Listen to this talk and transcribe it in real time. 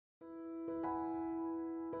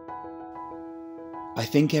I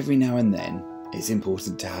think every now and then it's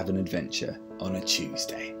important to have an adventure on a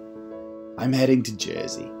Tuesday. I'm heading to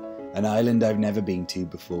Jersey, an island I've never been to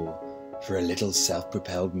before, for a little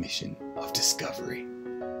self-propelled mission of discovery.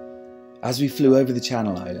 As we flew over the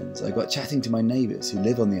Channel Islands, I got chatting to my neighbours who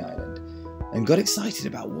live on the island and got excited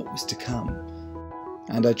about what was to come.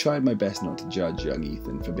 And I tried my best not to judge young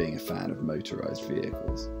Ethan for being a fan of motorised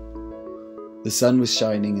vehicles. The sun was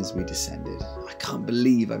shining as we descended. I can't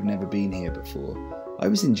believe I've never been here before. I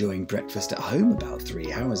was enjoying breakfast at home about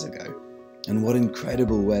 3 hours ago. And what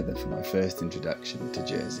incredible weather for my first introduction to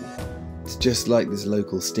Jersey. It's just like this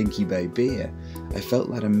local Stinky Bay beer. I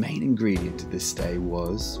felt that a main ingredient to this stay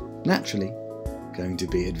was, naturally, going to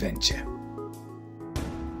be adventure.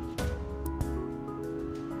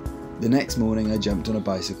 The next morning I jumped on a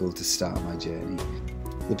bicycle to start my journey.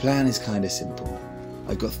 The plan is kinda simple.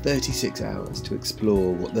 I've got 36 hours to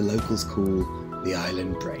explore what the locals call the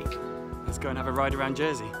Island Break. Let's go and have a ride around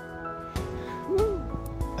Jersey.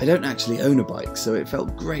 I don't actually own a bike, so it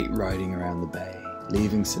felt great riding around the bay,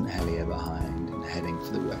 leaving St Helier behind and heading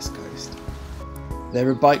for the west coast. There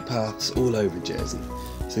are bike paths all over Jersey,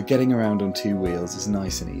 so getting around on 2 wheels is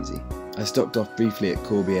nice and easy. I stopped off briefly at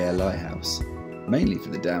Corbière Lighthouse, mainly for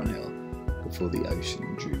the downhill, before the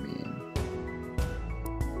ocean drew me in.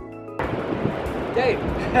 Dave,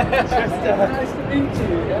 nice to meet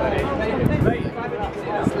you.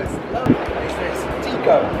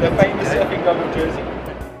 Tico, the famous surfing dog of Jersey.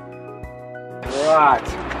 Right,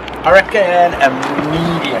 I reckon a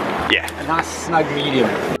medium. Yeah. A nice snug medium.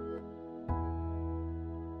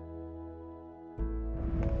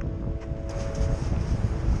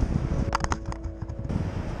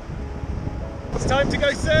 It's time to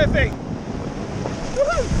go surfing.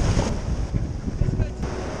 Woohoo!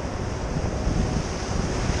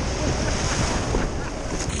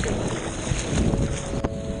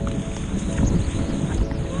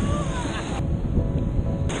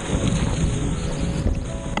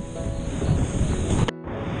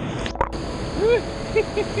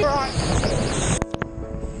 Right.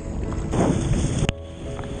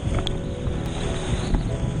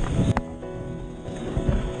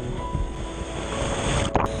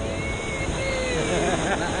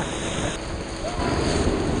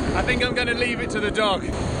 I think I'm going to leave it to the dog.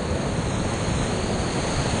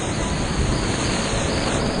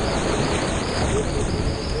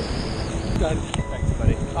 Done. Thanks,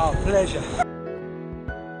 buddy. Oh, pleasure.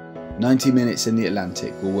 90 minutes in the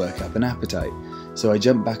Atlantic will work up an appetite, so I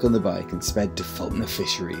jumped back on the bike and sped to Faulkner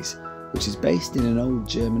Fisheries, which is based in an old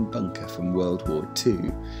German bunker from World War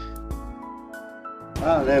II.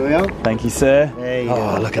 Oh, there we are. Thank you, sir. There you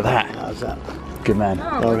go. Look at that. How's that? Good man.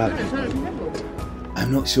 Well done.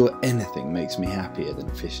 I'm not sure anything makes me happier than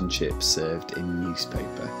fish and chips served in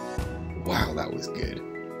newspaper. Wow, that was good.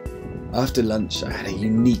 After lunch, I had a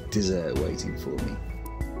unique dessert waiting for me.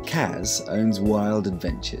 Kaz owns Wild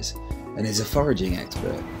Adventures and is a foraging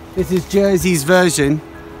expert. This is Jersey's version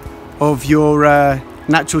of your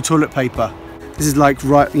natural toilet paper. This is like,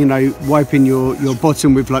 you know, wiping your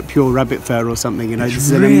bottom with like pure rabbit fur or something, you know. It's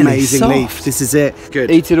this is really an amazing soft. leaf. This is it. Good.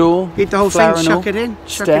 Eat it all. Eat the whole flour thing, and all. chuck it in.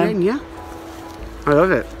 Chuck Stem. it in, yeah. I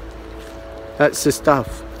love it. That's the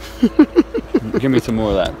stuff. Give me some more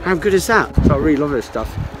of that. How good is that? I really love this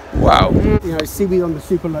stuff. Wow. You know, seaweed on the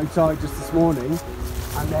super low tide just this morning,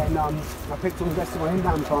 and then I picked all the rest of my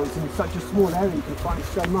inbound plants, and in such a small area you can find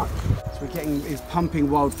so much. So we're getting is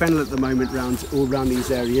pumping wild fennel at the moment all around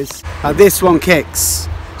these areas. This one kicks.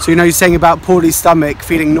 So you know you're saying about poorly stomach,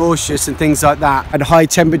 feeling nauseous and things like that. At high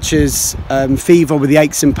temperatures, fever with the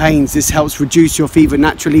aches and pains, this helps reduce your fever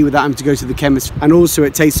naturally without having to go to the chemist. And also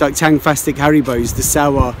it tastes like Tangfastic Haribos, the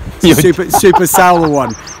sour, super sour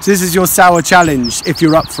one. So this is your sour challenge if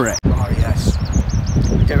you're up for it. Oh, yes.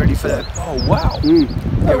 Get ready for that. Oh, wow.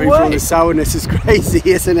 Get ready for all the sourness. Is crazy,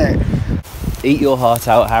 isn't it? Eat your heart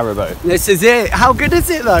out, Haribo. This is it. How good is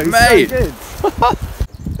it though? Mate. So good.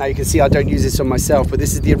 Now you can see I don't use this on myself, but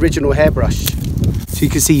this is the original hairbrush. So you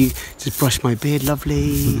can see, just brush my beard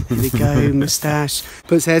lovely. There we go, moustache.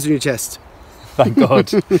 Puts hairs on your chest. Thank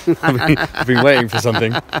God. I've been waiting for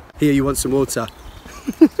something. Here, you want some water?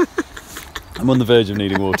 I'm on the verge of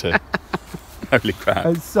needing water. Holy crap.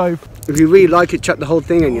 And so, if you really like it, chuck the whole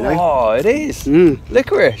thing in, you know. Oh, it is.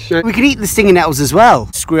 Licorice. We can eat the stinging nettles as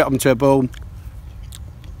well. Screw it up into a bowl,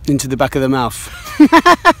 into the back of the mouth.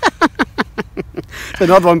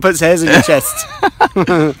 The odd one puts hairs on your chest.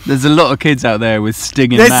 There's a lot of kids out there with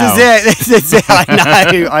stinging mouths. This is it.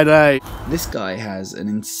 I know. This guy has an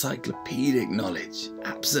encyclopedic knowledge.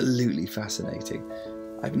 Absolutely fascinating.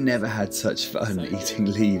 I've never had such fun eating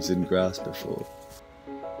leaves and grass before.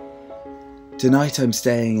 Tonight I'm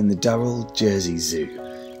staying in the Durrell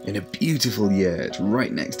Zoo, in a beautiful yurt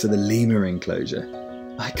right next to the lemur enclosure.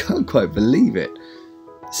 I can't quite believe it.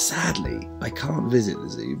 Sadly, I can't visit the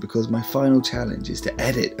zoo because my final challenge is to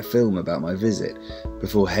edit a film about my visit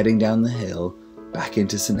before heading down the hill back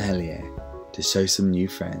into St Helier to show some new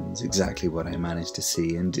friends exactly what I managed to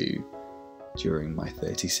see and do during my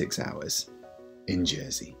 36 hours in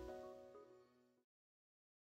Jersey.